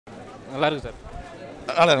நல்லா இருக்கு சார்.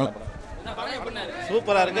 நல்லா நல்லா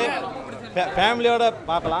சூப்பராக இருக்கு. ஃபேமிலியோட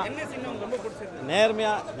பார்க்கலாம்.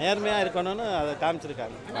 நேர்மையாக இருக்கணும்னு அதை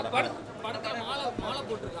காமிச்சிருக்காங்க.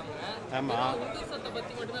 ஆமாம்,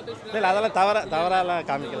 இல்லை அதெல்லாம் தவறாலாம்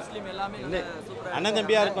காமிக்கல. இல்லை, அண்ணன்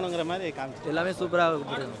தம்பியாக இருக்கணுங்கிற மாதிரி காமிச்சு எல்லாமே சூப்பராக.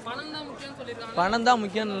 பணம் தான்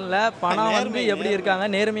முக்கியம் இல்லை, பணம் வந்து எப்படி இருக்காங்க,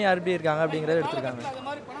 நேர்மையாக எப்படி இருக்காங்க அப்படிங்கிறத எடுத்துருக்காங்க.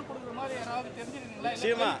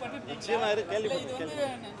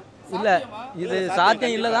 இல்லை, இது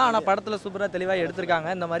சாத்தியம் இல்லை தான், ஆனால் படத்தில் சூப்பராக தெளிவாக எடுத்திருக்காங்க.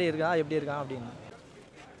 இந்த மாதிரி இருக்கா எப்படி இருக்கான் அப்படின்னு.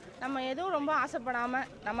 நம்ம எதுவும் ரொம்ப ஆசைப்படாமல்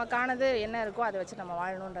நமக்கானது என்ன இருக்கோ அதை வச்சு நம்ம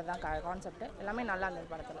வாழணுன்றது தான் கான்செப்ட். எல்லாமே நல்லா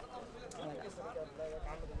இருந்தது படத்தில்.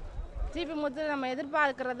 ஜிபி முத்து நம்ம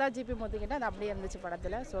எதிர்பார்க்கறதா ஜிபி முத்துக்கிட்ட அது அப்படியே இருந்துச்சு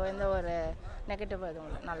படத்தில். ஸோ எந்த ஒரு நெகட்டிவ் எதுவும்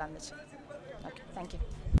இல்லை, நல்லா இருந்துச்சு. Okay, thank you.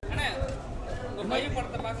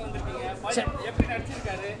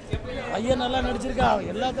 பையன் நல்லா நடிச்சிருக்கா.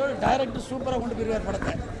 எல்லாத்தோட டைரக்டர் சூப்பராக கொண்டு போயிருவார்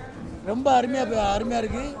படத்தை. ரொம்ப அருமையாக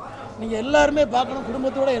இருக்குது. நீங்கள் எல்லாருமே பார்க்கணும்,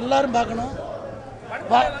 குடும்பத்தோடு எல்லாரும் பார்க்கணும்.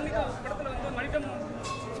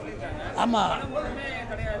 ஆமாம்,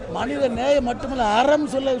 மனித நேயம் மட்டுமில்ல, அறம்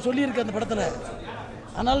சொல்லியிருக்கு அந்த படத்தில்.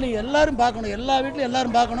 அதனால் நீங்கள் எல்லாரும் பார்க்கணும், எல்லா வீட்லையும்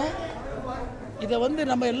எல்லாரும் பார்க்கணும். இதை வந்து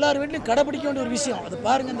நம்ம எல்லார் வீட்லையும் கடைப்பிடிக்க வேண்டிய ஒரு விஷயம். அது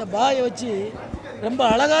பாருங்கள், இந்த பாயை வச்சு ரொம்ப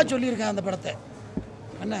அழகாக சொல்லியிருக்கேன் அந்த படத்தை.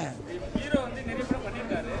 என்ன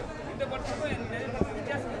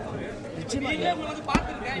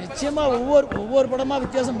நிச்சயமாக ஒவ்வொரு படமாக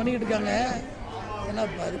வித்தியாசம் பண்ணிக்கிட்டு இருக்காங்க. ஏன்னா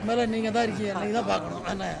அதுக்கு மேலே நீங்கள் தான் இருக்கீங்க, நீங்கள் தான் பார்க்கணும்.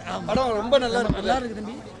 என்ன படம் ரொம்ப நல்லா இருக்குது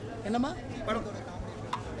தம்பி. என்னம்மா படம்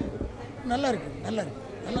நல்லா இருக்குது.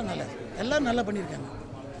 எல்லோரும் நல்லா பண்ணியிருக்காங்க.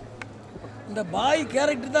 இந்த பாய்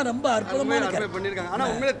கேரக்டர் தான் ரொம்ப அற்புதமான பண்ணியிருக்காங்க. ஆனால்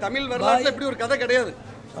உண்மையிலே தமிழ் வரலாற்றில் இப்படி ஒரு கதை கிடையாது.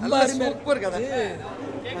 ரொம்ப சூப்பர் கதை.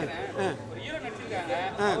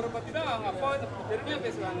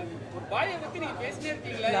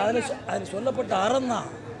 அதில் சொல்லப்பட்ட அறம் தான்.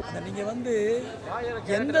 அந்த நீங்கள் வந்து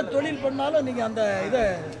எந்த தொழில் பண்ணாலும் நீங்கள் அந்த இதை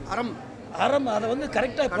அறம் அதை வந்து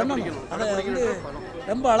கரெக்டாக பண்ணணும். அதை வந்து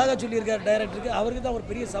ரொம்ப அழகாக சொல்லியிருக்கார் டைரக்டருக்கு. அவருக்கு தான் ஒரு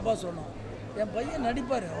பெரிய சபா சொல்லணும். என் பையன்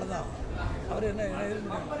நடிப்பார், அவ்வளோதான். அவர் என்ன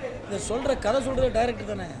இதை சொல்கிற கதை சொல்கிறது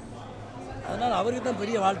டைரக்டர் தானே. அதனால் அவருக்கு தான்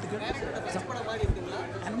பெரிய வாழ்த்துக்கள்.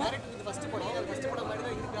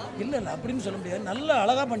 இல்லை அப்படின்னு சொல்ல முடியாது. நல்லா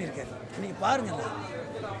அழகாக பண்ணியிருக்காரு. நீங்கள் பாருங்கள்,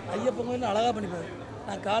 ஐயப்பன் கோயில் அழகாக பண்ணிப்பாரு.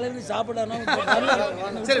 நான் காலையில் சாப்பிடணும்.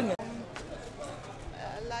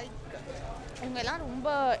 இவங்கெல்லாம் ரொம்ப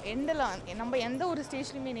எண்டில் நம்ம எந்த ஒரு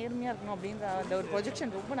ஸ்டேஜ்லையுமே நேர்மையாக இருக்கணும் அப்படின்ற அந்த ஒரு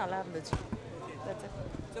ப்ரொஜெக்ஷன் ரொம்ப நல்லா இருந்துச்சு.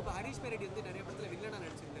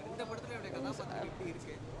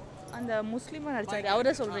 அந்த முஸ்லீமாக நடிச்சாரு,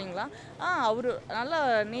 அவரே சொல்கிறீங்களா? அவர் நல்லா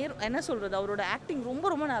என்ன சொல்கிறது, அவரோட ஆக்டிங்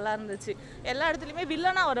ரொம்ப நல்லா இருந்துச்சு. எல்லா இடத்துலையுமே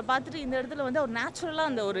வில்லனாக அவரை பார்த்துட்டு இந்த இடத்துல வந்து அவர்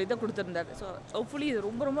நேச்சுரலாக அந்த ஒரு இதை கொடுத்துருந்தாரு. ஸோ ஹோப்ஃபுல்லி இது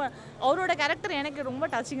ரொம்ப அவரோட கேரக்டர் எனக்கு ரொம்ப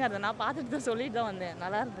டச்சிங்காக இருந்தது. நான் பார்த்துட்டு தான் சொல்லிட்டு தான் வந்தேன்.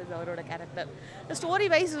 நல்லா இருந்தது அவரோட character. Story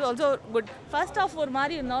wise also good. First half ஒரு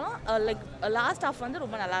மாதிரி இருந்தாலும் லைக் லாஸ்ட் ஹாஃப் வந்து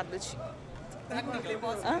ரொம்ப நல்லா இருந்துச்சு.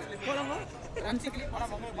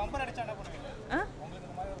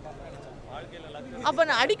 அப்போ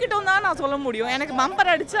நான் அடிக்கட்டும் தான் நான் சொல்ல முடியும். எனக்கு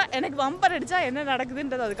பம்பர் அடித்தா என்ன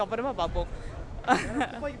நடக்குதுன்றது அதுக்கப்புறமா பார்ப்போம்.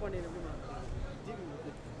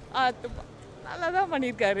 நல்லா தான்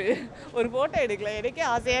பண்ணியிருக்காரு. ஒரு ஃபோட்டோ எடுக்கல, எனக்கே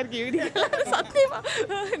ஆசையாக இருக்கு. வீடியோ சத்தியமாக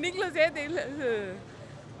நீங்களும் சேர்த்து இல்லை.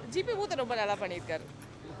 ஜிபி மூத்த ரொம்ப நல்லா பண்ணியிருக்காரு.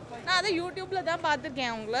 நான் அதை யூடியூப்பில் தான்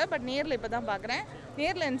பார்த்துருக்கேன் அவங்கள. பட் நேரில் இப்போ தான் பார்க்குறேன்.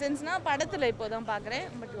 நேரில் இன் சென்ஸ்னால் படத்தில் இப்போ தான் பார்க்குறேன்.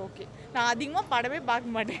 பட் ஓகே, நான் அதிகமாக படமே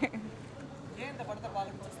பார்க்க மாட்டேன்.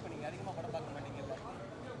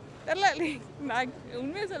 தெரில, நான்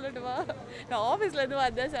உண்மையாக சொல்லட்டுமா, நான் ஆஃபீஸ்லேருந்து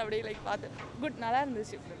வந்தாச்சு அப்படியே லைக் பார்த்தேன். குட், நல்லா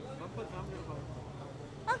இருந்துச்சு.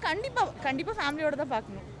 கண்டிப்பாக ஃபேமிலியோடு தான்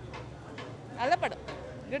பார்க்கணும். நல்ல படம்,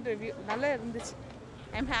 குட் ரிவ்யூ, நல்லா இருந்துச்சு.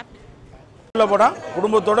 I am happy. நல்ல படம்,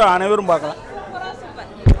 குடும்பத்தோடு அனைவரும் பார்க்கலாம்.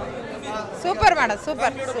 Super madam,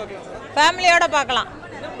 super. ஃபேமிலியோடு பார்க்கலாம்.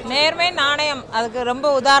 நேர்மை நாணயம், அதுக்கு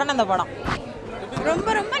ரொம்ப உதாரணம் இந்த படம்.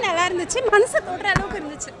 ரொம்ப நல்லா இருந்துச்சு. மனசை தொடுற அளவுக்கு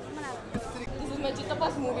இருந்துச்சு.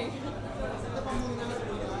 சித்தப்பாஸ் மூவி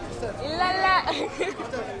இல்ல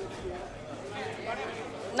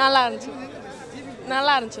நல்லா இருந்துச்சு.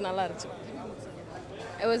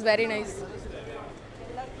 It was very nice.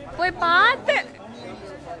 போய் பார்த்து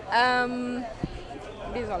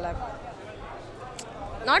எப்படி சொல்ல,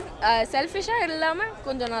 நாட் செல்ஃபிஷாக இல்லாமல்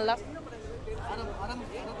கொஞ்சம் நல்லா.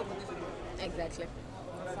 எக்ஸாக்ட்லி.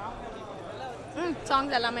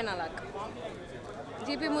 சாங்ஸ் எல்லாமே நல்லா இருக்கு.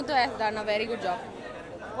 GB Muthu has done a very good job.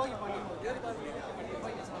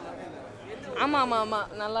 ஆமாம்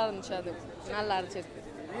நல்லா இருந்துச்சு. அது நல்லா இருந்துச்சு.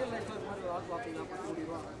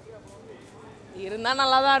 இருந்தால்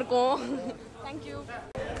நல்லா தான் இருக்கும். தேங்க்யூ.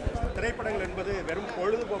 திரைப்படங்கள் என்பது வெறும்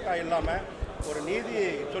பொழுதுபோக்காக இல்லாமல் ஒரு நீதியை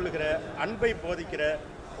சொல்லுகிற, அன்பை போதிக்கிற,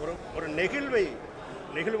 ஒரு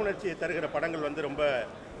நெகிழ்வுணர்ச்சியை தருகிற படங்கள் வந்து ரொம்ப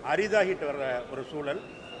அரிதாகிட்டு வர்ற ஒரு சூழல்.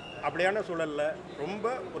 அப்படியான சூழலில் ரொம்ப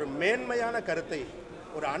ஒரு மேன்மையான கருத்தை,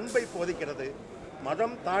 ஒரு அன்பை போதிக்கிறது,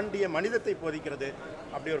 மதம் தாண்டிய மனிதத்தை போதிக்கிறது,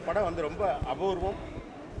 அப்படி ஒரு படம் வந்து ரொம்ப அபூர்வம்.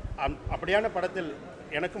 அப்படியான படத்தில்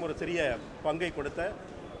எனக்கும் ஒரு சிறிய பங்கை கொடுத்த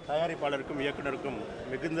தயாரிப்பாளருக்கும் இயக்குனருக்கும்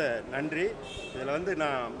மிகுந்த நன்றி. இதில் வந்து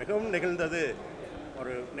நான் மிகவும் நெகிழ்ந்தது,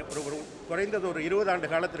 ஒரு குறைந்தது ஒரு 20 ஆண்டு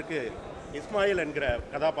காலத்திற்கு இஸ்மாயில் என்கிற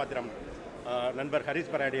கதாபாத்திரம், நண்பர்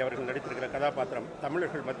ஹரிஸ் பராடி அவர்கள் நடித்திருக்கிற கதாபாத்திரம்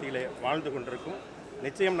தமிழர்கள் மத்தியிலே வாழ்ந்து கொண்டிருக்கும்.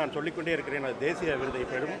 நிச்சயம் நான் சொல்லிக்கொண்டே இருக்கிறேன், அது தேசிய விருதை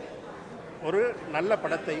பெறும். ஒரு நல்ல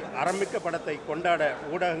படத்தை, அறமிக்க படத்தை கொண்டாட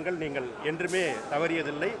ஊடகங்கள் நீங்கள் என்றுமே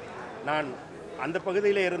தவறியதில்லை. நான் அந்த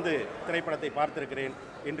பகுதியிலே இருந்து திரைப்படத்தை பார்த்திருக்கிறேன்.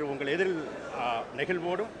 இன்று உங்கள் எதிரில்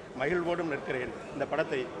நெகிழ்வோடும் மகிழ்வோடும் நிற்கிறேன். இந்த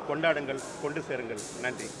படத்தை கொண்டாடுங்கள், கொண்டு சேருங்கள்.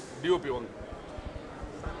 நன்றி. டிஓபி வாங்க.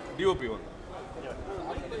 டிஓபி வாங்க.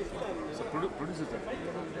 Producer sir.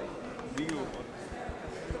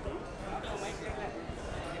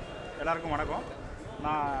 எல்லாருக்கும் வணக்கம்.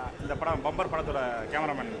 நான் இந்த படம் பம்பர் படத்தோட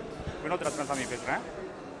கேமராமேன் வினோத் ரத்னசாமி பேசுகிறேன்.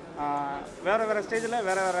 வேறு ஸ்டேஜில்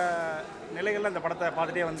வேறு நிலைகளில் இந்த படத்தை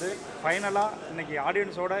பார்த்துட்டே வந்து ஃபைனலாக இன்றைக்கி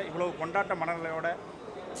ஆடியன்ஸோட இவ்வளோ கொண்டாட்ட மனநிலையோட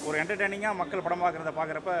ஒரு என்டர்டெய்னிங்காக மக்கள் படம்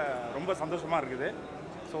பார்க்குறப்ப ரொம்ப சந்தோஷமாக இருக்குது.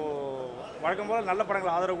 ஸோ வழக்கம் போல் நல்ல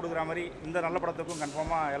படங்கள் ஆதரவு கொடுக்குற மாதிரி இந்த நல்ல படத்துக்கும்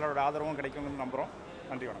கன்ஃபார்மாக எல்லாரோட ஆதரவும் கிடைக்கும்னு நம்புகிறோம்.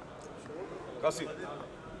 நன்றி, வணக்கம். காசி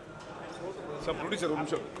சார், ப்ரொடியூசர் ஒரு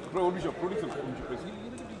நிமிஷம். ப்ரொடியூசர் ஒரு நிமிஷம் பேசுங்க.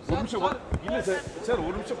 ஒரு நிமிஷம் இல்லை சார். சார்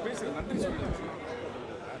ஒரு நிமிஷம் பேசுங்க. நன்றி சொல்லுங்கள் சார்.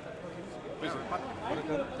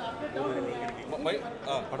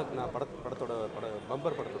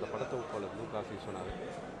 பம்பர் படத்தோட படத்தொகுப்பாளர் காசி சொன்னார்.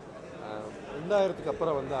 2000க்கு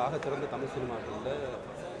அப்புறம் வந்து ஆக சிறந்த தமிழ் சினிமாக்களில்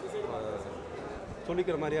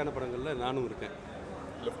சொல்லிக்கிற மாதிரியான படங்களில் நானும் இருக்கேன்.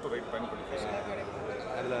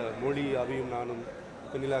 அதில் மொழி, அவியும் நானும்,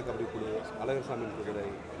 பெண்ணிலா கபடி குழு, அழகர்சாமி குதிரை,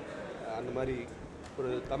 அந்த மாதிரி ஒரு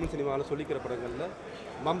தமிழ் சினிமாவில் சொல்லிக்கிற படங்களில்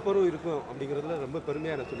பம்பரும் இருக்கும் அப்படிங்கிறதுல ரொம்ப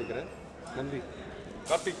பெருமையாக நான் சொல்லிக்கிறேன். நன்றி.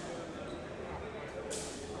 கார்த்திக்.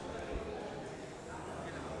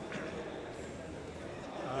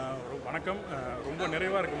 வணக்கம். ரொம்ப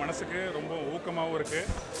நிறைவாக இருக்குது மனசுக்கு, ரொம்ப ஊக்கமாகவும் இருக்குது.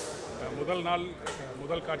 முதல் நாள்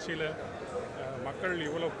முதல் காட்சியில் மக்கள்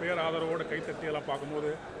இவ்வளோ பேர் ஆதரவோடு கைத்தட்டியெல்லாம் பார்க்கும்போது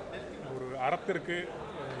ஒரு அறத்திற்கு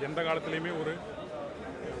எந்த காலத்துலேயுமே ஒரு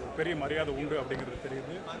பெரிய மரியாதை உண்டு அப்படிங்கிறது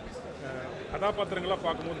தெரியுது. கதாபாத்திரங்களாக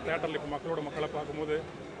பார்க்கும்போது தேட்டரில் இப்போ மக்களை பார்க்கும்போது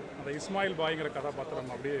அந்த இஸ்மாயில் பாய்ங்கிற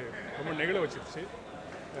கதாபாத்திரம் அப்படியே ரொம்ப நெகிழ வச்சிருச்சு.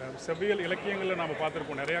 செவ்வியல் இலக்கியங்களில் நாம்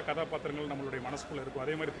பார்த்துருப்போம், நிறையா கதாபாத்திரங்கள் நம்மளுடைய மனசுக்குள்ளே இருக்கும்.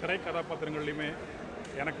 அதே மாதிரி திரை கதாபாத்திரங்கள்லையுமே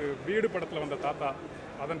எனக்கு வீடு படத்தில் வந்த தாத்தா,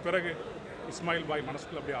 அதன் பிறகு இஸ்மாயில் பாய்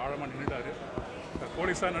மனசுக்குள்ள அப்படியே ஆழமாக நின்றுட்டார்.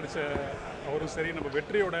 போலீஸாக நடித்த அவரும் சரி, நம்ம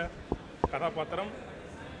வெற்றியோட கதாபாத்திரம்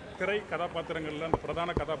திரை கதாபாத்திரங்களில், அந்த பிரதான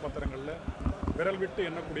கதாபாத்திரங்களில் விரல் விட்டு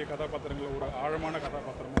எண்ணக்கூடிய கதாபாத்திரங்களில் ஒரு ஆழமான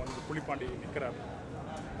கதாபாத்திரமாக வந்து புலிப்பாண்டி நிற்கிறார்.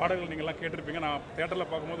 பாடல்கள் நீங்கள்லாம் கேட்டிருப்பீங்க. நான் தேட்டரில்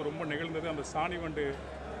பார்க்கும்போது ரொம்ப நிகழ்ந்தது. அந்த சாணி வண்டு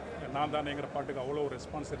நான் தானேங்கிற பாட்டுக்கு அவ்வளோ ஒரு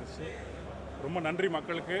ரெஸ்பான்ஸ் இருந்துச்சு. ரொம்ப நன்றி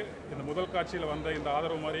மக்களுக்கு. இந்த முதல் காட்சியில் வந்த இந்த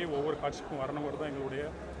ஆதரவு மாதிரியே ஒவ்வொரு காட்சிக்கும் வரணுங்கிறது தான் எங்களுடைய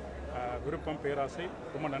விருப்பம், பேராசை.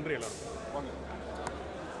 ரொம்ப நன்றி எல்லாருக்கும்.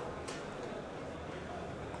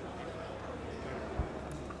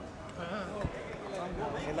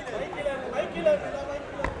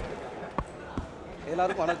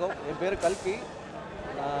 எல்லாருக்கும் வணக்கம். என் பேர் கல்கி.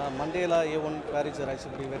 மண்டேலா A1 பாரிஸ்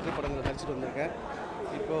இப்படி வெற்றி படங்கள் நடிச்சிட்டு வந்திருக்கேன்.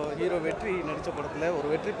 இப்போது ஹீரோ வெற்றி நடித்த படத்தில் ஒரு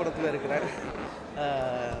வெற்றி படத்தில் இருக்கிறேன்.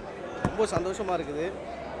 ரொம்ப சந்தோஷமாக இருக்குது.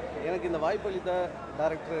 எனக்கு இந்த வாய்ப்பளித்த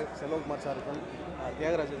டைரக்டர் செல்வகுமார் சாருக்கும்,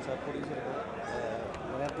 தியாகராஜன் சார் ப்ரொடியூசருக்கும்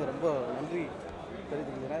இந்த நேரத்தில் ரொம்ப நன்றி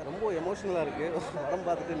தெரிவித்துக்கிறேன். ரொம்ப எமோஷ்னலாக இருக்குது. படம்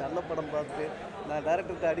பார்த்துட்டு, நல்ல படம் பார்த்துட்டு, நான்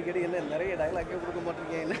டைரக்டர்கிட்ட அடிக்கடி என்ன நிறைய டைலாக்கே கொடுக்க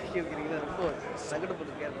மாட்டேங்க, என்ன கேட்குறீங்கன்னா ரொம்ப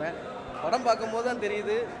சங்கடப்பட்டு கேட்பேன். படம் பார்க்கும்போது தான்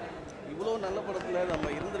தெரியுது இவ்வளோ நல்ல படத்தில் நம்ம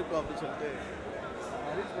இருந்திருக்கோம் அப்படின்னு சொல்லிட்டு.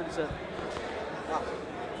 ஹரிஸ் ப்ரொடியூசர்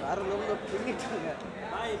வேறு லெவலில் பின்னிட்டாங்க.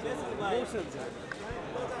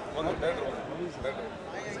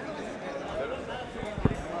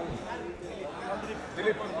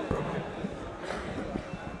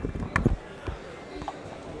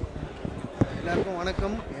 எல்லாருக்கும்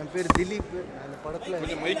வணக்கம். என் பேர் திலீப். நான் இந்த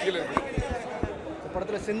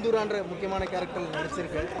படத்தில் செந்தூரான்ற முக்கியமான கேரக்டரில்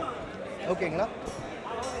நடிச்சிருக்கேன். ஓகேங்களா?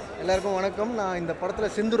 எல்லாருக்கும் வணக்கம். நான் இந்த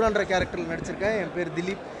படத்தில் செந்தூரான்ற கேரக்டரில் நடிச்சிருக்கேன். என் பேர்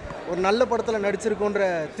திலீப். ஒரு நல்ல படத்தில் நடிச்சிருக்கோன்ற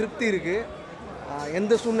திருப்தி இருக்குது.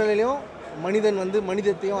 எந்த சூழ்நிலையிலையும் மனிதன் வந்து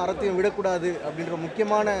மனிதத்தையும் அறத்தையும் விடக்கூடாது அப்படின்ற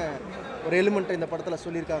முக்கியமான ஒரு எலிமெண்ட்டை இந்த படத்தில்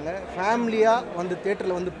சொல்லியிருக்காங்க. ஃபேமிலியாக வந்து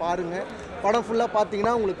தேட்டரில் வந்து பாருங்கள். படம் ஃபுல்லாக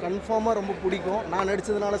பார்த்தீங்கன்னா உங்களுக்கு கன்ஃபார்மாக ரொம்ப பிடிக்கும். நான்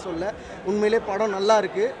நடித்ததுனால சொல்ல, உண்மையிலே படம் நல்லா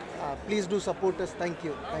இருக்குது. Please do support us.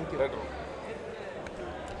 Thank you.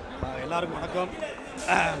 எல்லாருக்கும் வணக்கம்.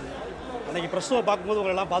 அன்றைக்கி ப்ரெஸ் ஷோ பார்க்கும்போது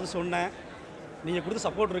உங்களெல்லாம் பார்த்து சொன்னேன். நீங்கள் கொடுத்த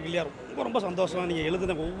சப்போர்ட் இருக்கு இல்லையா, ரொம்ப ரொம்ப சந்தோஷம். நீங்கள்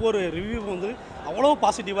எழுதின ஒவ்வொரு ரிவ்யூவும் வந்து அவ்வளோ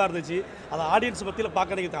பாசிட்டிவாக இருந்துச்சு. அதை ஆடியன்ஸ் பற்றியில்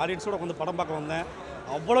பார்க்க நீங்கள் ஆடியன்ஸோட வந்து படம் பார்க்க வந்தேன்.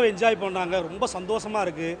 அவ்வளோ என்ஜாய் பண்ணாங்க. ரொம்ப சந்தோஷமாக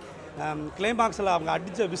இருக்குது. கிளைமாக்ஸில் அவங்க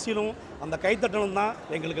அடித்த விசிலும் அந்த கைத்தட்டலும் தான்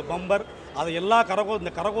எங்களுக்கு பம்பர். அதை எல்லா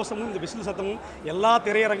இந்த கரகோஷமும் இந்த விசில் சத்தமும் எல்லா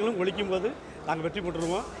திரையரங்களும் ஒழிக்கும் போது நாங்கள் வெற்றி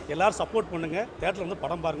பெற்றுருவோம். எல்லோரும் சப்போர்ட் பண்ணுங்கள். தேட்டரில் வந்து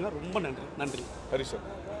படம் பாருங்கள். ரொம்ப நன்றி. ஹரி சார்.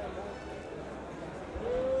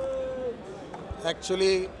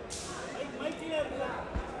 ஆக்சுவலி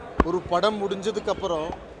ஒரு படம் முடிஞ்சதுக்கப்புறம்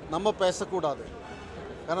நம்ம பேசக்கூடாது.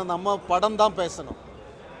 ஏன்னா நம்ம படம் தான் பேசணும்.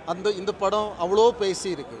 இந்த படம் அவ்வளோ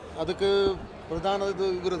பேசியிருக்கு. அதுக்கு பிரதான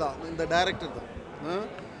இவர் தான், இந்த டைரக்டர் தான்.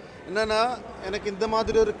 என்னென்னா எனக்கு இந்த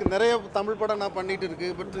மாதிரி ஒரு நிறைய தமிழ் படம் நான் பண்ணிகிட்டு இருக்கு.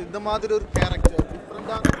 பட் இந்த மாதிரி ஒரு கேரக்டர்,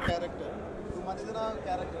 டிஃப்ரெண்டான ஒரு கேரக்டர், ஒரு மனிதனான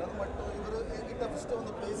கேரக்டர், அது மட்டும் இவர் என்கிட்ட ஃபஸ்ட்டு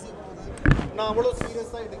வந்து பேசிக்கும்போது நான் அவ்வளோ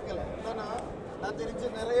சீரியஸாக எடுக்கலை. என்னன்னா நான் தெரிஞ்ச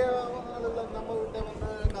நிறைய ஆளுகள் நம்ம கிட்ட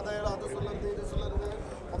வந்து கதைகள் அது சொல்லுறது இது சொல்லுறது,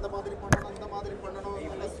 அந்த மாதிரி பண்ணணும் இந்த மாதிரி பண்ணணும்.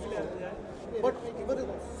 பட் இவர்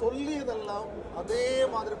சொல்லியதெல்லாம் அதே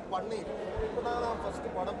மாதிரி பண்ணி இப்போ நான் ஃபஸ்ட்டு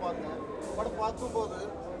படம் பார்த்தேன். படம் பார்க்கும்போது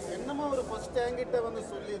என்னமோ ஒரு ஃபஸ்ட் என்கிட்ட வந்து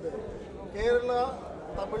சொல்லியது கேரளா,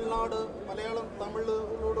 தமிழ்நாடு, மலையாளம்,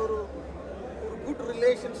 தமிழோட ஒரு குட்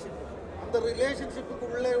ரிலேஷன்ஷிப். அந்த ரிலேஷன்ஷிப்புக்கு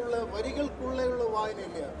உள்ளே உள்ள வரிகளுக்குள்ளே உள்ள வாயினை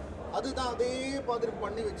இல்லையா, அதுதான் அதே மாதிரி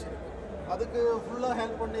பண்ணி வச்சிருக்கு. அதுக்கு ஃபுல்லாக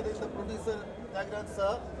ஹெல்ப் பண்ணது இந்த ப்ரொடியூசர் தியாகராஜ்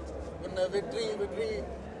சார். என்ன வெற்றி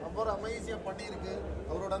ரொம்ப அமேசியாக பண்ணியிருக்கு.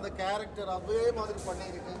 அவரோட அந்த கேரக்டர் அதே மாதிரி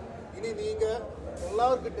பண்ணியிருக்கு. இனி நீங்கள்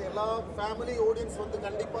எல்லாருக்கிட்ட எல்லா ஃபேமிலி ஆடியன்ஸ் வந்து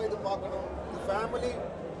கண்டிப்பாக இது பார்க்கணும். இது ஃபேமிலி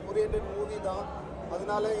ஓரியன்ட் மூவி தான்.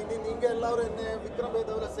 அதனால இனி நீங்கள் எல்லோரும் என்ன விக்ரமே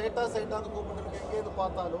தவிர சேட்டான்னு கூப்பிட்டுருக்கு. எங்கேருந்து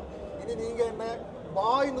பார்த்தாலும் இனி நீங்கள் என்ன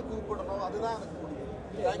பாய்னு கூப்பிடணும். அதுதான் எனக்கு பிடிக்கும்.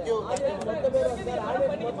 தேங்க்யூ.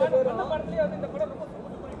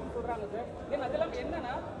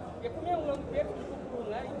 என்னன்னா எப்பவுமே உங்களை வந்து பேர்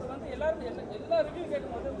கூப்பிடுவாங்க. இப்போ வந்து எல்லாரும் எல்லா ரிவ்யூ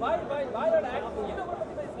கேட்கும்போது வாயோட ஆக்டிங் இதை கூட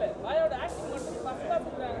பற்றி பேசல. வாயோட ஆக்டிங் மட்டும் ஃபர்ஸ்ட்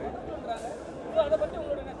கிளாஸ்ன்றாங்க. ஸோ அதை பற்றி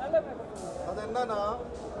உங்களோட நல்ல அது என்னன்னா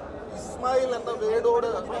இஸ்மாயில் அந்த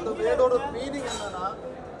வேடோட மீனிங் என்னன்னா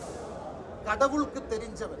கடவுளுக்கு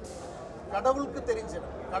தெரிஞ்சவன்.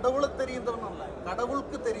 கடவுளை தெரிந்தவன் அல்ல,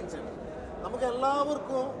 கடவுளுக்கு தெரிஞ்சவன். நமக்கு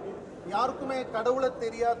எல்லாருக்கும் யாருக்குமே கடவுளை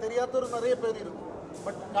தெரியாதவர் நிறைய பேர் இருக்கும்.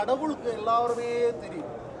 பட் கடவுளுக்கு எல்லாருமே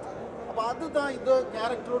தெரியும். அப்போ அதுதான் இந்த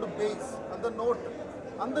கேரக்டரோட பேஸ்.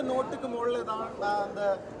 அந்த நோட்டுக்கு முകളിல் தான் நான் அந்த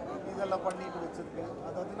இதெல்லாம் பண்ணிட்டு வச்சிருக்கேன்.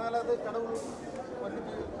 அதனால அது கடவுள்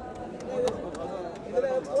பண்ணிட்டு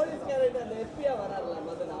போலீஸ் கேரக்டர் அந்த எஸ்பியா வராருலாம்,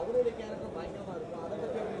 அவருடைய கேரக்டர் பயங்கரமா இருக்கும். அதை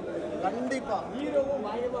பற்றி கண்டிப்பா ஹீரோவும்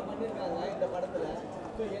பயங்கரமா பண்ணியிருக்காங்க இந்த படத்துல.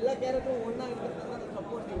 ஸோ எல்லா கேரக்டரும் ஒன்றா இருக்கிறது அந்த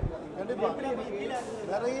சப்போர்ட்டிவ். கண்டிப்பா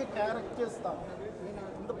நிறைய கேரக்டர்ஸ் தான்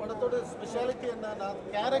இந்த படத்தோட ஸ்பெஷாலிட்டி. என்னன்னா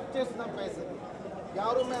கேரக்டர்ஸ் தான் பேசுது.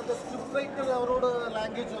 யாருமே அந்த ஸ்கிரிப்ட் ரைட்டர் அவரோட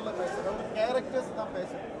லாங்குவேஜ் எல்லாம் பேசுது, அவர் கேரக்டர்ஸ் தான்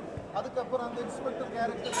பேசுது. அதுக்கப்புறம் அந்த இன்ஸ்பெக்டர்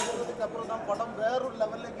கேரக்டர் எழுதுறதுக்கு அப்புறம் தான் படம் வேற ஒரு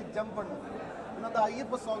லெவலுக்கு ஜம்ப் பண்ணுது. அந்த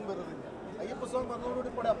ஐயப்ப சாங் வருது. ஐயப்ப சாங்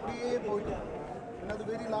வந்தோட படம் அப்படியே போயிட்டு அது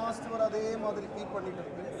வெரி லாஸ்ட் வர அதே மாதிரி கீப் பண்ணிட்டு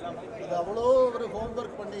இருக்கு. அது அவ்வளோ ஒரு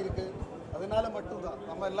ஹோம்ஒர்க் பண்ணியிருக்கு. அதனால மட்டும்தான்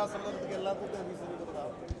நம்ம எல்லாம் சொல்றதுக்கு எல்லாத்துக்கும் ரீசன்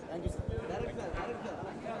இருக்குதான். Thank you sir.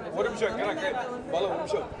 ஒரு நிமிஷம்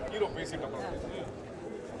ஹீரோ பேசிட்டோம்.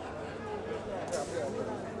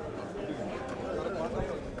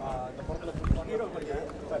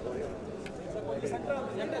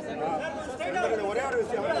 ஒரே ஒரு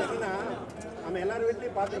விஷயம் என்னன்னா, நம்ம எல்லாரும்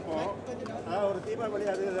வீட்லையும் பார்த்துருப்போம். அதாவது ஒரு தீபாவளி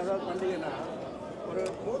அது ஏதாவது பண்டிகைன்னா ஒரு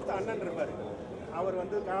மூத்த அண்ணன் இருப்பார். அவர்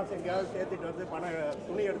வந்து காசு எங்கேயாவது சேர்த்துட்டு வந்து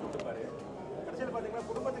துணி எடுத்து கொடுப்பாரு. கடைசியில் பார்த்தீங்கன்னா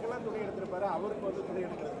குடும்பத்துக்கெல்லாம் துணி எடுத்துருப்பாரு, அவருக்கு வந்து துணி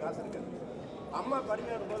எடுக்கிறது காசு இருக்காது. அம்மா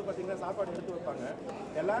பரிமாறும்போது பார்த்தீங்கன்னா சாப்பாடு எடுத்து வைப்பாங்க.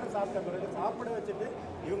 எல்லாரும் சாப்பிட்ட பிறகு சாப்பிட வச்சுட்டு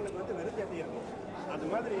இவங்களுக்கு வந்து வெறுத்தேட்டி இருக்கும். அது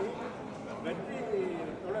மாதிரி வெற்றி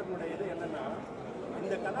தொடர்புடைய இது என்னென்னா,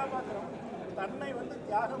 இந்த கதாபாத்திரம் தன்னை வந்து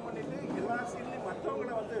தியாகம் பண்ணிட்டு எல்லா சீன்லையும்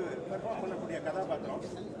மற்றவங்களை வந்து பெர்ஃபார்ம் பண்ணக்கூடிய கதாபாத்திரம்.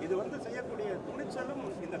 இது வந்து செய்யக்கூடிய துணிச்சலும்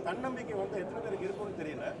இந்த தன்னம்பிக்கை வந்து எத்தனை பேருக்கு இருக்கும்னு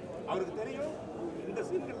தெரியல. அவருக்கு தெரியும் இந்த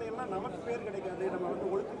சீன்கள்ல எல்லாம் நமக்கு பேர் கிடைக்காது, நம்ம வந்து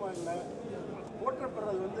ஒழுக்கமாக இல்லை,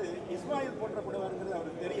 போற்றப்படுறது வந்து இஸ்மாயில் போற்றப்படுவாருங்கிறது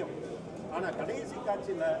அவருக்கு தெரியும். ஆனால் கடைசி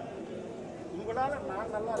காட்சியில் உங்களால்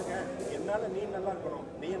நான் நல்லா இருக்கேன், என்னால் நீ நல்லா இருக்கணும்,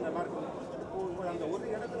 நீ நல்லா இருக்கணும், அந்த ஒரு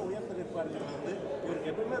இடத்துல உயர்ந்து நிற்பாருங்கிறது வந்து இவருக்கு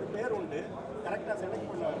எப்பவுமே ஒரு பேர் உண்டு, கரெக்டாக செலக்ட்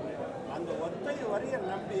பண்ணுவாருன்னு. அந்த ஒற்றை வரியை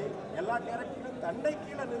நம்பி எல்லா கேரக்டரும் தன்னை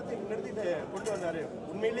கீழே நிறுத்திட்டு கொண்டு வந்தார்.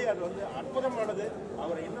 உண்மையிலேயே அது வந்து அற்புதமானது.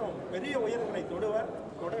 அவரை இன்னும் பெரிய உயரங்களை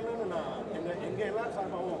தொடரணும்னு நான் எங்கள் எல்லாரும்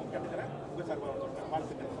சார்பாகவும் கேட்டுக்கிறேன். உங்கள் சார்பாகவும் சொல்கிறேன்.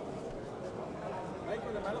 வாழ்த்துக்கிறேன்.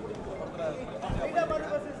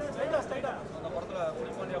 அந்த படத்தில்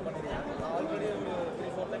புலிப்பாண்டியாக பண்ணியிருக்கேன். நான் ஆல்ரெடி ஒரு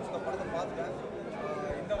 3-4 டைம்ஸ் இந்த படத்தை பார்த்துட்டேன்.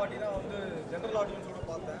 இந்த வாட்டி தான் வந்து ஜென்ரல் ஆடியன்ஸோடு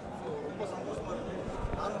பார்த்தேன். ஸோ ரொம்ப சந்தோஷமாக இருக்குது.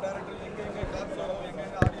 நானும் டேரக்டர் எங்கே கிளாப்ஸ் வரும், எங்கே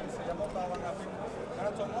ஆடியன்ஸ் எமோட் ஆவாங்க அப்படின்னு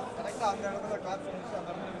நினச்சோமோ கரெக்டாக அந்த இடத்துல கிளாப்ஸ் வந்துச்சு. அந்த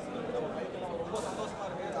இடத்துல நம்ம கைக்கெல்லாம் ரொம்ப சந்தோஷமாக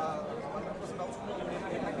இருக்குது. 100% ஹவுஸ் ஃபுல்.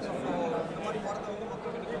 ஸோ இந்த மாதிரி படத்தை வந்து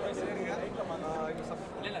மக்கள்கிட்ட போய் சேருங்க. இது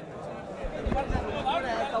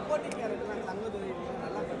சப்போர்ட்டிங் கேரக்டர் தங்கதுரை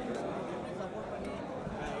நல்லா சப்போர்ட் பண்ணி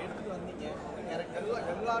எடுத்துகிட்டு வந்தீங்க.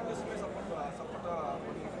 எல்லா ஆர்டிஸ்ட்டுமே சப்போர்ட்டாக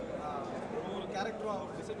பண்ணியிருக்காங்க. ஒரு கேரக்டரும்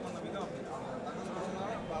அவர் டிசைட் பண்ண விதம் அப்படி தங்கதுரைனா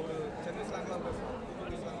அவர் சென்னை ஸ்லாங்கில் பேசணும்,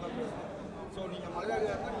 ஸ்லாங்கில் பேசணும். ஸோ நீங்கள்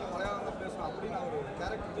மலையாளியாக இருந்தால் நீங்கள் மலையாளம் தான் பேசணும் அப்படின்னு அவர்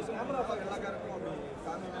கேரக்டர் டிசைன் பண்ணுறப்ப எல்லா கேரக்டரும் அப்படி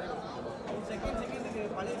காமிக்கவே செகண்டுக்கு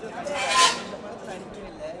பழைய இந்த படத்தில் அடிக்கவே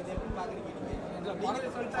இல்லை. இது எப்படி பார்க்குறீங்க?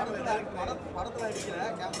 படத்தில் அடிக்கல,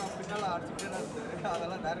 கேமரா பின்னால் அடிச்சுக்கிட்டே தான் இருந்தது.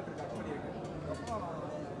 அதெல்லாம் டேரக்டர் கட் பண்ணியிருக்கேன்.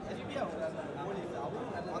 எஸ்பி அவங்க போலீஸ்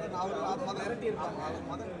அவரும் மதன் அவர் மதன் இரட்டி இருப்பாங்க.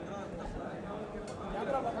 மதன்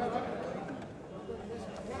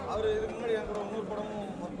அவர் இதுக்கு முன்னாடி என் கூட இன்னொரு படமும்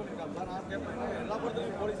ஒர்க் பண்ணியிருக்காங்க. நான் கேட்பேன் எல்லா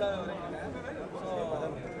படத்துலையும் போலீஸாக வரைக்கிறேன். ஸோ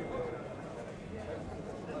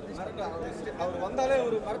அவர் வந்தாலே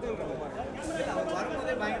ஒரு படத்தில் இருக்க மாதிரி அவர்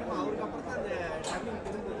வரும்போதே பயங்கரமாக அவருக்கு அப்புறம் தான் அந்த டப்பிங்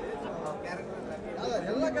இருந்தது. அதான்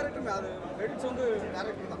எல்லா கேரக்டருமே அது கிரெடிட்ஸ் வந்து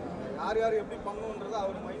டேரக்டர் தான். யார் எப்படி பண்ணணுன்றது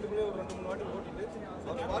அவர் மைண்டுக்குள்ளே ஒரு 2-3 வாட்டி ஓட்டிட்டு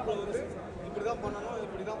அவர் பாட்டில் வந்து இப்படி தான் பண்ணணும்,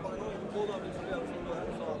 இப்படி தான் பண்ணணும், இது போதும் அப்படின்னு சொல்லி அவர் சொல்லுவார்.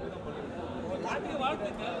 ஸோ அப்படி தான் பண்ணுவோம். நாட்டுக்கு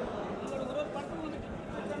வாழ்த்துக்கள். உங்களோட ஒரு படம் வந்து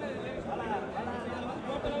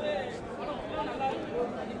டோட்டலாகவே படம் ஃபுல்லாக நல்லா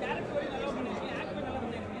இருக்கும். அந்த கேரக்டர் வரையும் நல்லா பண்ணியிருக்கீங்க, ஆக்டிங் நல்லா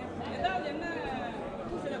பண்ணியிருக்கீங்க. ஏதாவது என்ன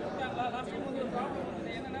சில கொடுத்தாங்களா? லாஸ்ட் டைம் வந்து ஒரு ப்ராப்ளம்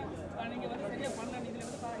இருந்தது. என்னென்னா நீங்கள் வந்து சரியாக பண்ணல, நீங்கள்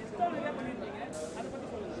வந்து எக்ஸ்ட்ரா நிறையா பண்ணியிருக்கீங்க. அதை பற்றி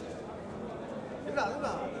சொல்லுங்கள். இல்லை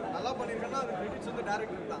அதுதான் நல்லா பண்ணியிருக்கேன்னா அது கிரெடிட்ஸ் வந்து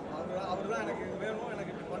டேரக்டர் தான். அவர் தான் எனக்கு வேணும்,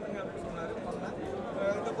 எனக்கு இப்படி பண்ணுங்க அப்படின்னு சொன்னார், பண்ணேன்.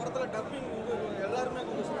 இந்த படத்தில் டப்பிங் வந்து எல்லாருமே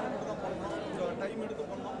கொஞ்சம் ஸ்டூடெண்ட் தான் பண்ணணும், கொஞ்சம் டைம் எடுத்து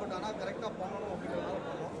பண்ணோம். பட் ஆனால் கரெக்டாக பண்ணணும் அப்படிங்கிறதுனால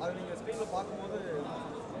பண்ணோம். அது நீங்கள் ஸ்க்ரீனில் பார்க்கும்போது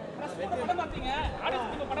படம் பார்த்தீங்க,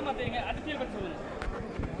 ஆடியன்ஸ் படம் பார்த்தீங்க, அது ஃபீல் பண்ணி சொல்லுங்கள்.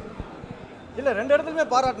 இல்லை 2 இடத்துலையுமே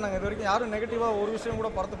பாராட்டினாங்க. இது வரைக்கும் யாரும் நெகட்டிவாக ஒரு விஷயம் கூட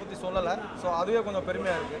படத்தை பற்றி சொல்லலை. ஸோ அதுவே கொஞ்சம்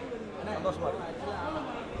பெருமையாக இருக்குது, சந்தோஷமாக இருக்குது.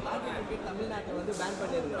 தமிழ்நாட்டை வந்து பேன்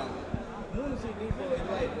பண்ணியிருக்கிறாங்க. 3 சீட்டு இப்போ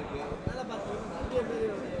இதுவாகிட்டு இருக்கு. அதனால் பார்த்தீங்கன்னா நிறைய பேர்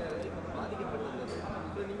பாதிக்கப்பட்டிருந்தது.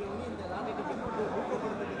 ஸோ நீங்கள் வந்து இந்த லாட்டரி டிக்கெட் வந்து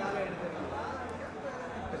ஊக்கப்படுத்துறதுக்காக எடுத்துருக்கீங்களா?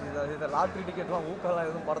 இந்த லாட்ரி டிக்கெட்லாம் ஊக்கெல்லாம்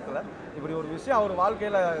எதுவும் படத்தில் இப்படி ஒரு விஷயம் அவர்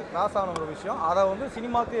வாழ்க்கையில் கிராஸ் ஆன ஒரு விஷயம். அதை வந்து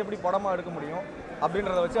சினிமாவுக்கு எப்படி படமாக எடுக்க முடியும்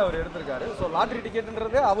அப்படின்றத வச்சு அவர் எடுத்திருக்காரு. ஸோ லாட்ரி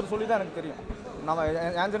டிக்கெட்டுன்றதே அவர் சொல்லி தான் எனக்கு தெரியும். நம்ம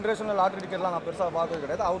என் ஜென்ரேஷனில் லாட்ரி டிக்கெட்லாம் நான் பெருசாக பார்த்தது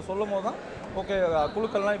கிடையாது. அவர் சொல்லும் போது தான் ஓகே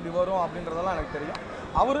குழுக்கள்லாம் இப்படி வரும் அப்படின்றதெல்லாம் எனக்கு தெரியும்.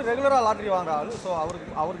 அவர் ரெகுலராக லாட்ரி வாங்குற ஆள். ஸோ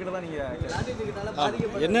அவர்கிட்ட தான்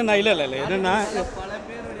நீங்கள் என்னென்ன இல்லை என்னென்னா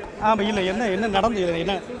ஆமாம் இல்லை என்ன நடந்தது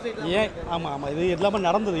என்ன ஏன் ஆமாம் இது எல்லாமே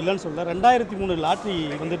நடந்தது இல்லைன்னு சொல்ல 2003 லாட்ரி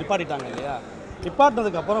வந்து நிப்பாட்டிட்டாங்க இல்லையா.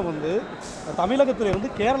 நிப்பாட்டினதுக்கப்புறம் வந்து தமிழகத்தில் வந்து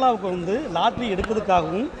கேரளாவுக்கு வந்து லாட்ரி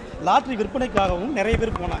எடுக்கிறதுக்காகவும் லாட்ரி விற்பனைக்காகவும் நிறைய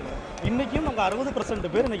பேர் போனாங்க. இன்றைக்கும் நம்ம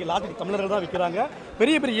 60% பேர் இன்றைக்கி லாட்ரி தமிழர்கள் தான் விற்கிறாங்க.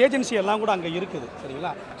 பெரிய பெரிய ஏஜென்சி எல்லாம் கூட அங்கே இருக்குது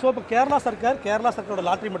சரிங்களா. ஸோ இப்போ கேரளா சர்க்காரோட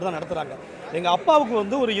லாட்ரி மட்டும் தான் நடத்துகிறாங்க. எங்கள் அப்பாவுக்கு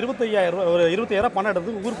வந்து ஒரு 25,000 பணம்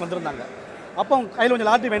எடுத்து ஊருக்கு வந்திருந்தாங்க. அப்போ அவங்க கையில் கொஞ்சம்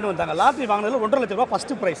லாட்ரி வாங்கிட்டு வந்தாங்க. லாட்ரி வாங்கினதில் 1,50,000 ரூபா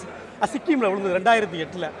ஃபஸ்ட்டு ப்ரைஸ். அது சிக்கிமில் விழுந்தது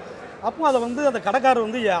 2008. அப்போ அதை வந்து அந்த கடைக்காரர்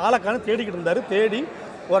வந்து ஆளக்கானு தேடிக்கிட்டு இருந்தார். தேடி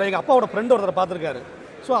எங்கள் அப்பாவோட ஃப்ரெண்டு ஒருத்தரை பார்த்துருக்காரு.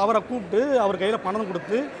 ஸோ அவரை கூப்பிட்டு அவர் கையில் பணம்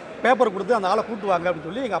கொடுத்து பேப்பர் கொடுத்து அந்த ஆளை கூப்பிட்டு வாங்க அப்படின்னு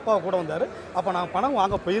சொல்லி எங்கள் அப்பாவை கூட வந்தார். அப்போ நான் பணம்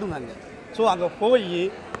வாங்க போயிருந்தாங்க. ஸோ அங்கே போய்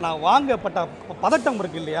நான் வாங்கப்பட்ட பதட்டம்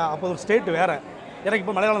இருக்குது இல்லையா. அப்போ ஒரு ஸ்டேட்டு வேறு, எனக்கு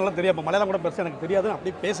இப்போ மலையாளம் நல்லா தெரியும். அப்போ மலையாளம் கூட பெருசாக எனக்கு தெரியாது.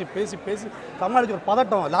 அப்படியே பேசி தமிழ்நாடு ஒரு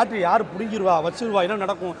பதட்டம். லாட்ரி யார் பிடிங்கிருவா வச்சிருவா என்ன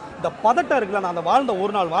நடக்கும் இந்த பதட்டம் இருக்குல்ல. நான் அந்த வாழ்ந்த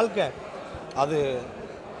ஒரு நாள் வாழ்க்கை அது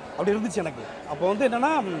அப்படி இருந்துச்சு எனக்கு. அப்போ வந்து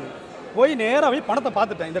என்னென்னா போய் நேராகவே பணத்தை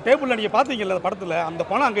பார்த்துட்டேன். இந்த டேபிளில் நீங்கள் பார்த்தீங்கல்ல படத்தில் அந்த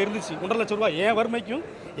பணம் அங்கே இருந்துச்சு. 1,50,000 ரூபா. என் வறுமைக்கும்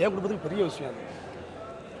என் குடும்பத்துக்கும் பெரிய விஷயம் அது.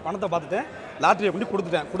 பணத்தை பார்த்துட்டேன், லாட்ரியை கொண்டு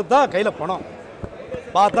கொடுத்துட்டேன். கொடுத்தா கையில் பணம்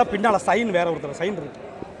பார்த்தா பின்னால் சைன் வேறு ஒருத்தர் சைன் இருக்குது.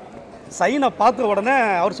 சைனை பார்த்த உடனே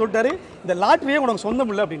அவர் சொல்லிட்டாரு இந்த லாட்ரியே உனக்கு சொந்தம்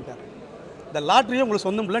இல்லை அப்படின்ட்டார். இந்த லாட்ரியே உங்களுக்கு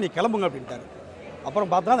சொந்தம் இல்லை, நீ கிளம்புங்க அப்படின்ட்டார். அப்புறம்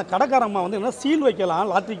பார்த்தா அந்த கடைக்காரம்மா வந்து என்ன சீல் வைக்கலாம்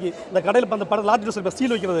லாட்ரிக்கு. இந்த கடையில் இப்போ அந்த படம் லாட்ரி இப்போ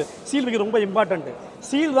சீல் வைக்கிறது ரொம்ப இம்பார்ட்டன்ட்டு.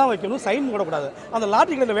 சீல் தான் வைக்கணும், சைன் போடக்கூடாது. அந்த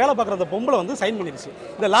லாட்ரி கடையில் வேலை பார்க்குற அந்த பொம்பளை வந்து சைன் பண்ணிடுச்சு.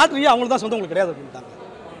 இந்த லாட்ரியே அவங்களுக்கு தான் சொந்தம், உங்களுக்கு கிடையாது அப்படின்ட்டாங்க.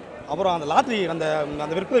 அப்புறம் அந்த லாட்ரி அந்த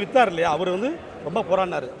விற்றார் இல்லையா, அவர் வந்து ரொம்ப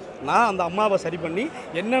போராடினார். நான் அந்த அம்மாவை சரி பண்ணி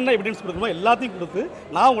என்னென்ன எவிடன்ஸ் கொடுக்கணுமோ எல்லாத்தையும் கொடுத்து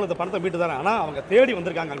நான் உங்களுக்கு பணத்தை மீட்டு தரேன். ஆனால் அவங்க தேடி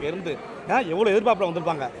வந்திருக்காங்க அங்கேருந்து, எவ்வளோ எதிர்பார்ப்பில்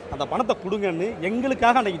வந்திருப்பாங்க, அந்த பணத்தை கொடுங்கன்னு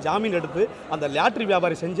எங்களுக்காக அன்றைக்கி ஜாமீன் எடுத்து அந்த லாட்ரி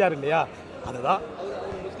வியாபாரி செஞ்சார் இல்லையா. அதுதான்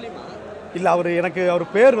இல்லை அவர்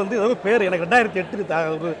பேர் வந்து ஏதோ பேர் எனக்கு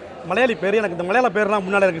 2008 ஒரு மலையாளி பேர், எனக்கு இந்த மலையாள பேர்லாம்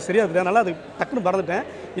முன்னால் எனக்கு சரியாக இருக்குது, அதனால் அது டக்குன்னு மறந்துட்டேன்.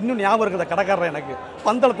 இன்னும் ஞாபகம் இருக்குது அந்த கடைக்காரர் எனக்கு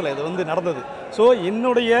பந்தளத்தில் இது வந்து நடந்தது. ஸோ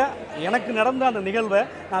எனக்கு நடந்த அந்த நிகழ்வை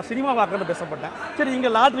நான் சினிமா பார்க்கணும்னு பேசப்பட்டேன். சரி,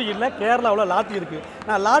 இங்கே லாட்ரி இல்லை, கேரளாவில் லாட்ரி இருக்குது.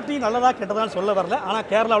 நான் லாட்ரி நல்லதா கெட்டதான்னு சொல்ல வரல, ஆனால்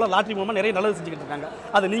கேரளாவில் லாட்ரி மூலமாக நிறைய நல்லது செஞ்சுக்கிட்டு இருக்காங்க.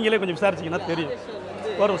 அது நீங்களே கொஞ்சம் விசாரிச்சிங்கன்னா தெரியும்.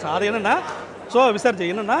 ஒரு விஷயம் அது என்னென்னா,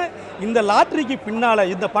 விசாரிச்சு என்னென்னா, இந்த லாட்ரிக்கு பின்னால்,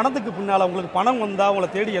 இந்த பணத்துக்கு பின்னால் உங்களுக்கு பணம் வந்தால் உங்களை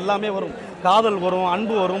தேடி எல்லாமே வரும். காதல் வரும்,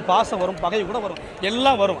 அன்பு வரும், பாசம் வரும், பகை கூட வரும்,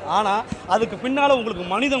 எல்லாம் வரும். ஆனால் அதுக்கு பின்னால் உங்களுக்கு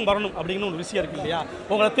மனிதம் வரணும் அப்படிங்கிற ஒரு விஷயம் இருக்குது இல்லையா?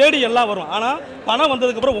 உங்களை தேடி எல்லாம் வரும். ஆனால் பணம்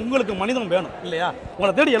வந்ததுக்கப்புறம் உங்களுக்கு மனிதம் வேணும் இல்லையா?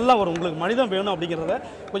 உங்களை தேடி எல்லாம் வரும், உங்களுக்கு மனிதம் வேணும் அப்படிங்கிறத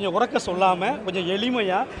கொஞ்சம் உறக்க சொல்லாமல் கொஞ்சம்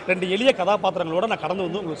எளிமையாக 2 எளிய கதாபாத்திரங்களோட நான் கடந்து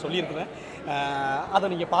வந்து உங்களுக்கு சொல்லியிருக்கிறேன். அதை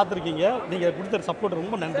நீங்கள் பார்த்துருக்கீங்க. நீங்கள் கொடுத்த சப்போர்ட்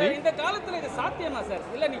ரொம்ப நன்றி. இந்த காலத்தில் இது சாத்தியமா சார்?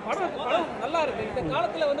 இல்லை நீ படம் நல்லா இருக்கு, இந்த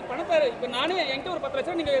காலத்தில் வந்து பணத்தை இப்போ நானே என்கிட்ட ஒரு 10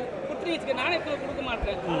 லட்சம் நீங்கள் கொடுத்துருங்க, நானே கொடுக்க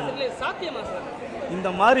மாட்டேன், இல்லை சாத்தியமா சார்? இந்த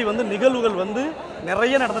மாதிரி வந்து நிகழ்வுகள் வந்து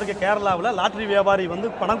நிறைய நடந்திருக்கு. கேரளாவில் லாட்ரி வியாபாரி வந்து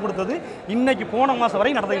பணம் கொடுத்தது இன்னைக்கு போன மாதம்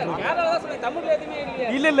வரைக்கும் நடந்துகிட்டு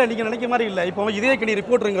இருக்கு. இல்லை நீங்கள் நினைக்க மாதிரி இல்லை. இப்போ இதே கணி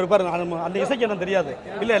ரிப்போர்ட்டர் இங்கே இருப்பாரு, அந்த இசைக்கு என்ன தெரியாது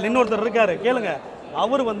இல்லை, இன்னொருத்தர் இருக்காரு கேளுங்க.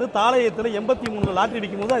 அவர் வந்து தாளையத்தில் 83 லாட்ரி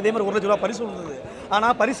விற்கும் போது அதே மாதிரி 1 லட்ச ரூபா பரிசு வந்தது.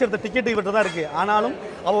 ஆனால் பரிசு எடுத்த டிக்கெட்டு இவர்கிட்ட தான் இருக்குது. ஆனாலும்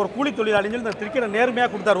அவர் ஒரு கூலி தொழிலாளின்னு சொல்லி இந்த டிக்கெட்டை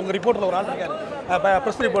நேர்மையாக கொடுத்தாரு. உங்கள் ரிப்போர்ட்டில் ஒரு ஆள் இருக்காரு,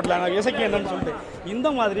 ப்ரெஸ் ரிப்போர்ட்டில் இசைக்கு என்னன்னு சொல்லிட்டு. இந்த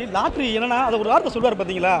மாதிரி லாட்ரி என்னன்னா, அதை ஒரு வார்த்தை சொல்லுவார்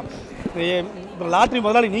பார்த்தீங்களா, லாட்ரி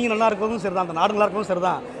முதலாளி நீங்கள் நல்லா இருக்கிறதும் சரி தான், அந்த நாடு நல்லா இருக்கிறதும் சரி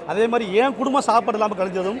தான், அதே மாதிரி என் குடும்பம் சாப்பாடு இல்லாமல்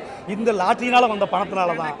கழிஞ்சதும் இந்த லாட்ரினால் வந்த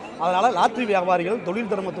பணத்தினால தான். அதனால் லாட்ரி வியாபாரிகள் தொழில்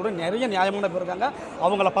தர்மத்தோட நிறைய நியாயமான பேர் இருக்காங்க.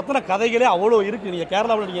 அவங்கள பற்றின கதைகளே அவ்வளோ இருக்குது. நீங்கள்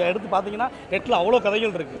கேரளாவில் நீங்கள் எடுத்து பார்த்தீங்கன்னா நெட்டில் அவ்வளோ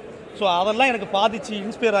கதைகள் இருக்குது. ஸோ அதெல்லாம் எனக்கு பாதிச்சு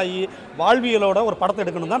இன்ஸ்பயர் ஆகி வாழ்வியலோட ஒரு படத்தை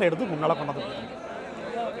எடுக்கணும் தான் எடுத்து முன்னால் கொண்டது.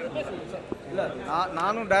 இல்லை,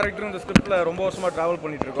 நானும் டேரக்டரும் இந்த ஸ்கிரிப்டில் ரொம்ப வருஷமாக ட்ராவல்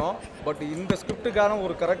பண்ணிகிட்டு இருக்கோம். பட் இந்த ஸ்கிரிப்டுக்கான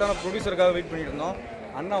ஒரு கரெக்டான ப்ரொடியூசருக்காக வெயிட் பண்ணிட்டு இருந்தோம்.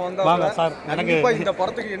 அண்ணா வந்தாங்க சார், எனக்கு இந்த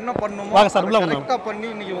படத்துக்கு என்ன பண்ணணுமோ கரெக்டாக பண்ணி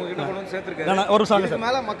இன்னைக்கு உங்ககிட்ட கொண்டு வந்து சேர்த்துருக்கேன். ஒரு சார்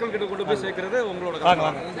மேலே மக்கள் கிட்ட கொண்டு போய் சேர்க்கறது உங்களோட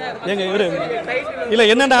எங்க இவரு இல்லை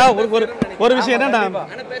என்னன்னா ஒரு விஷயம் என்னன்னா,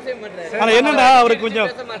 ஆனால் என்னன்னா அவருக்கு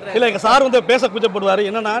கொஞ்சம் இல்லை, எங்கள் சார் வந்து பேச கூச்சப்படுவார்.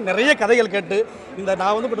 என்னன்னா நிறைய கதைகள் கேட்டு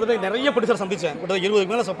நான் வந்து கிட்டத்தட்ட நிறைய ப்ரொடியூசர் சந்தித்தேன். கிட்டத்தட்ட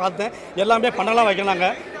 20க்கு மேலே பார்த்தேன். எல்லாமே பண்ணலாம் வைக்கிறாங்க.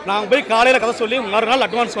 நான் போய் காலையில் கதை சொல்லி மறுநாள்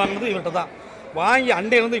அட்வான்ஸ் வாங்கினது இவர்கிட்ட தான். வாங்கி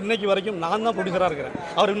அண்டையிலேருந்து இன்னைக்கு வரைக்கும் நான் தான் ப்ரொடியூசராக இருக்கிறேன்.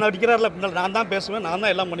 அவர் இன்னும் அடிக்கிறாரில்ல, பின்னால் நான் தான் பேசுவேன், நான்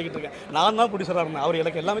தான் எல்லாம் பண்ணிக்கிட்டு இருக்கேன். நான் தான் ப்ரொடியூசராக இருந்தேன். அவர்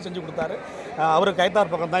எனக்கு எல்லாமே செஞ்சு கொடுத்தாரு. அவர்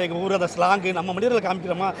கைத்தார் பக்கம் தான் எங்கள் ஊர் அந்த ஸ்லாங்கு நம்ம மனிதர்கள்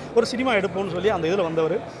காமிக்கிறோமா ஒரு சினிமா எடுப்போம்னு சொல்லி அந்த இதில்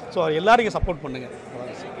வந்தவர். ஸோ அவர் எல்லாரையும் சப்போர்ட் பண்ணுங்கள்.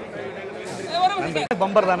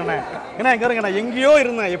 பம்பர் தானே, ஏன்னா எங்கே இருங்க, நான் எங்கேயோ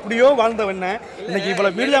இருந்தேன், எப்படியோ வாழ்ந்தவன் இன்னைக்கு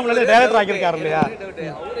இவ்வளோ மீடியா முன்னாடி டேரக்டர் ஆகியிருக்காரு இல்லையா?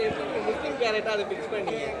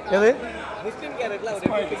 எது முஸ்லிம் கேரக்டர்ல அவர்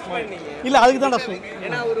எப்படி ஃபிக்ஸ் பண்ணீங்க? இல்ல அதுக்கு தான் நான் சொல்றேன்.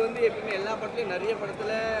 ஏன்னா அவர் வந்து எப்பவுமே எல்லா படத்துலயும் நிறைய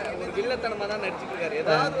படத்துல ஒரு வில்லத்தனமா தான் நடிச்சிட்டு இருக்காரு.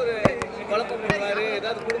 ஏதாவது ஒரு குழப்பம் பண்ணுவாரு,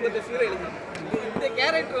 ஏதாவது குடும்பத்தை சீரழிச்சு. இந்த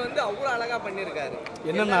கேரக்டர் வந்து அவ்வளோ அழகா பண்ணியிருக்காரு.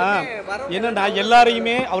 என்னன்னா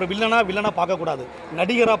எல்லாரையுமே அவர் வில்லனா பார்க்கக்கூடாது,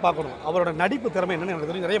 நடிகராக பார்க்கணும். அவரோட நடிப்பு திறமை என்னன்னு எனக்கு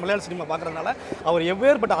தெரியும். நிறைய மலையாள சினிமா பார்க்கறதுனால அவர்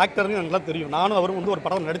எவ்வேறுபட்ட ஆக்டர்னு எனக்கு எல்லாம் தெரியும். நானும் அவரும் வந்து ஒரு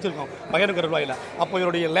படம் நடிச்சிருக்கோம் பகிரங்க ரூபாயில். அப்போ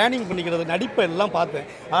இவருடைய லேர்னிங் பண்ணிக்கிறது நடிப்பை எல்லாம் பார்த்தேன்.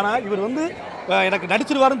 ஆனால் இவர் வந்து எனக்கு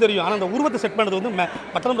நடிச்சிருவாருன்னு தெரியும். ஆனால் அந்த உருவத்தை செட் பண்ணது வந்து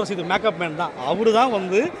பட்டம் ரசீது மேக்கப் மேன் தான். அவரு தான்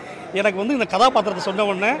வந்து எனக்கு வந்து இந்த கதாபாத்திரத்தை சொன்ன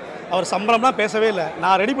உடனே அவர் சம்பளம்லாம் பேசவே இல்லை,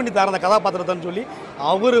 நான் ரெடி பண்ணி தரேன் அந்த கதாபாத்திரத்தைன்னு சொல்லி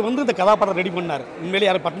அவர் வந்து இந்த கதாபாத்திரம் ரெடி பண்ணார். உண்மையிலே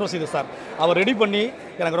யார் பட்டம் ரசீது சார் அவர் ரெடி பண்ணி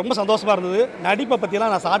எனக்கு ரொம்ப சந்தோஷமாக இருந்தது. நடிப்பை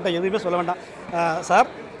பற்றியெல்லாம் நான் சார்ட்ட எதுவுமே சொல்ல வேண்டாம். சார்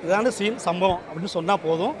இதான சீன் சம்பவம் அப்படின்னு சொன்னால்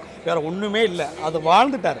போதும், வேறு ஒன்றுமே இல்லை, அது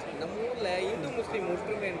வாழ்ந்துட்டார். நம்ம ஊரில் இந்து முஸ்லீம்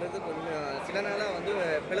ஒற்றுமைன்றது கொஞ்சம் சில நாளாக வந்து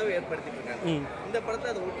பிளவு ஏற்படுத்திட்டு இருக்காங்க. இந்த படத்தை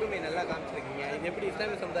அது ஒற்றுமை நல்லா காமிச்சிருக்கீங்க. இது எப்படி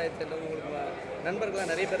இஸ்லாமிய சமுதாயத்தில் உங்களுக்கு நண்பர்களாக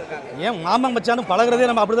நிறைய பேர் இருக்காங்க. ஏன் மாமா மச்சான்னு பழகிறதே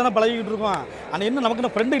நம்ம அப்படி தானே பழகிட்டு இருக்கோம். ஆனால் இன்னும் நமக்கு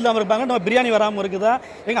இன்னும் ஃப்ரெண்டு இல்லாமல் இருப்பாங்க, நம்ம பிரியாணி வராமல் இருக்குதா?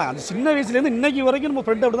 ஏங்க அந்த சின்ன வயசுலேருந்து இன்னைக்கு வரைக்கும் நம்ம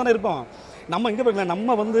ஃப்ரெண்டு அப்படி தானே இருப்போம். நம்ம இங்கே போய்க்கலாம்,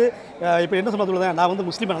 நம்ம வந்து இப்போ என்ன சொல்லுவேன், நான் வந்து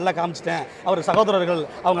முஸ்லீமை நல்லா காமிச்சிட்டேன், அவர் சகோதரர்கள்,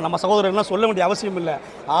 அவங்க நம்ம சகோதரர்கள்லாம் சொல்ல வேண்டிய அவசியம் இல்லை.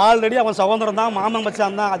 ஆல்ரெடி அவன் சகோதரன் தான், மாமன்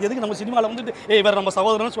மச்சான் தான். அது எதுக்கு நம்ம சினிமாவில் வந்துட்டு வேறு நம்ம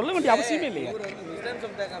சகோதரன் சொல்ல வேண்டிய அவசியமே இல்லையா? இஸ்லாம்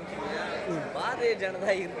சமுதாயம் காமிச்சிங்க, பாரதிய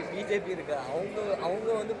ஜனதா இருக்கு, பிஜேபி இருக்கு, அவங்க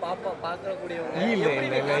வந்து பார்க்கக்கூடியவங்க.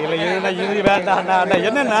 இது வேண்டாம்.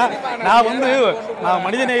 என்னன்னா நான்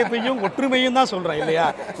மனித நேயத்தையும் ஒற்றுமையும் தான் சொல்கிறேன் இல்லையா?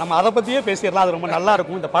 நம்ம அதை பற்றியே பேசிடலாம், அது ரொம்ப நல்லா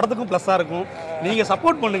இருக்கும், இந்த படத்துக்கும் ப்ளஸ்ஸாக இருக்கும். நீங்கள்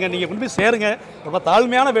சப்போர்ட் பண்ணுங்கள், நீங்கள் கொண்டு போய் சேருங்க. ரொம்ப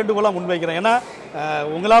தாழ்மையான வேண்டுகோளாக முன்வைக்கிறேன். ஏன்னா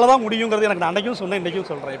உங்களால் தான் முடியுங்கிறது எனக்கு நான் அன்றைக்கும் சொன்னேன், இன்றைக்கும்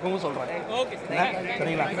சொல்கிறேன், எப்பவும் சொல்கிறேன்.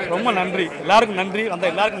 சரிங்களா? ரொம்ப நன்றி, எல்லாருக்கும் நன்றி, வந்த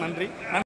எல்லாருக்கும் நன்றி.